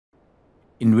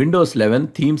In Windows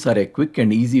 11, themes are a quick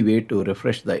and easy way to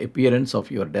refresh the appearance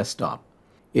of your desktop.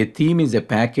 A theme is a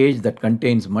package that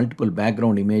contains multiple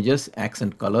background images,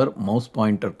 accent color, mouse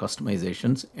pointer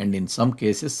customizations, and in some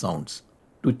cases sounds.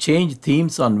 To change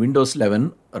themes on Windows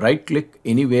 11, right-click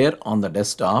anywhere on the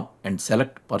desktop and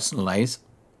select Personalize.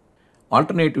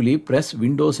 Alternatively, press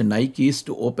Windows and I keys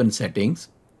to open Settings.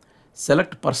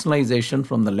 Select Personalization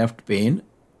from the left pane.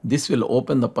 This will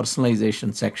open the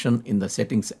Personalization section in the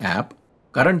Settings app.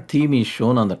 Current theme is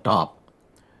shown on the top.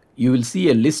 You will see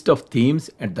a list of themes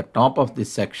at the top of this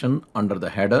section. Under the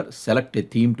header, select a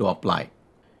theme to apply.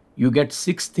 You get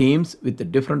 6 themes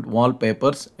with different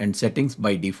wallpapers and settings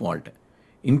by default,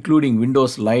 including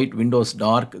Windows Light, Windows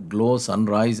Dark, Glow,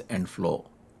 Sunrise, and Flow.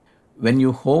 When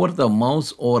you hover the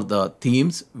mouse over the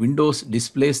themes, Windows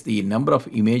displays the number of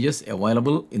images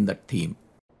available in that theme.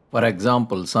 For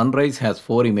example, Sunrise has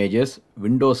 4 images,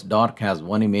 Windows Dark has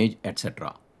 1 image,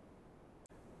 etc.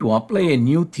 To apply a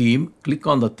new theme, click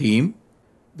on the theme.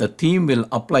 The theme will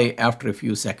apply after a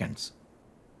few seconds.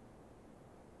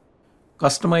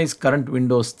 Customize current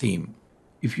Windows theme.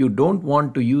 If you don't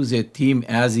want to use a theme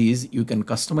as is, you can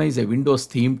customize a Windows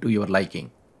theme to your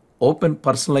liking. Open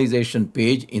Personalization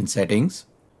page in Settings.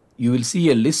 You will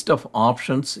see a list of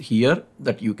options here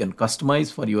that you can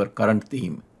customize for your current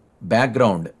theme.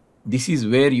 Background. This is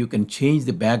where you can change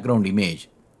the background image.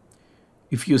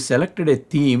 If you selected a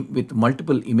theme with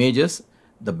multiple images,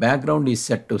 the background is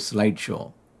set to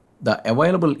slideshow. The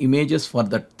available images for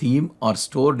that theme are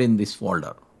stored in this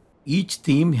folder. Each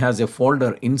theme has a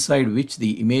folder inside which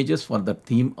the images for that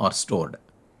theme are stored.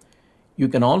 You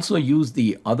can also use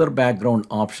the other background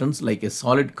options like a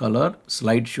solid color,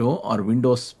 slideshow, or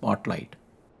Windows Spotlight.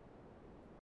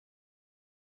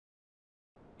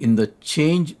 In the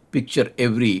Change Picture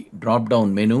Every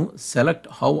drop-down menu, select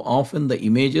how often the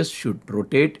images should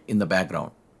rotate in the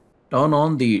background. Turn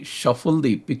on the Shuffle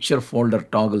the Picture Folder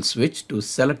toggle switch to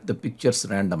select the pictures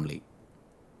randomly.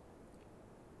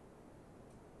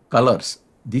 Colors.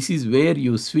 This is where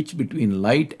you switch between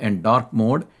light and dark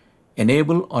mode,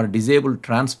 enable or disable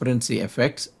transparency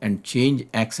effects, and change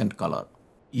accent color.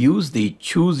 Use the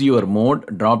Choose Your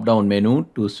Mode drop-down menu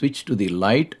to switch to the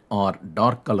light or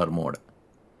dark color mode.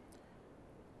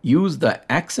 Use the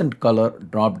Accent Color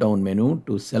drop-down menu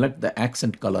to select the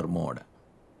accent color mode.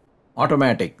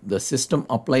 Automatic. The system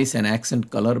applies an accent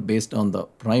color based on the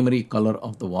primary color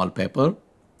of the wallpaper.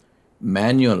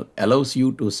 Manual allows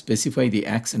you to specify the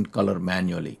accent color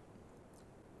manually.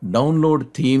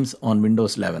 Download themes on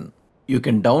Windows 11. You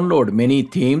can download many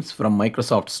themes from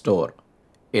Microsoft Store.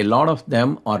 A lot of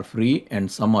them are free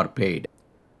and some are paid.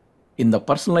 In the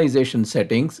Personalization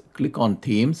settings, click on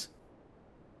Themes.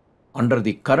 Under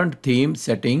the Current Theme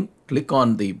setting, click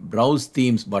on the Browse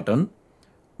Themes button.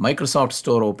 Microsoft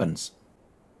Store opens.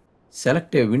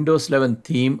 Select a Windows 11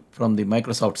 theme from the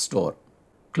Microsoft Store.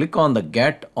 Click on the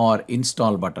Get or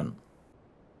Install button.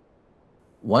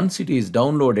 Once it is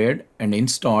downloaded and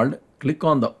installed, click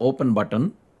on the Open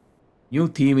button. New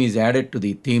theme is added to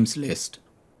the themes list.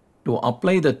 To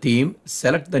apply the theme,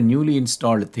 select the newly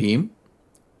installed theme.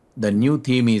 The new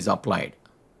theme is applied.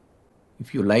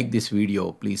 If you like this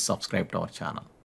video, please subscribe to our channel.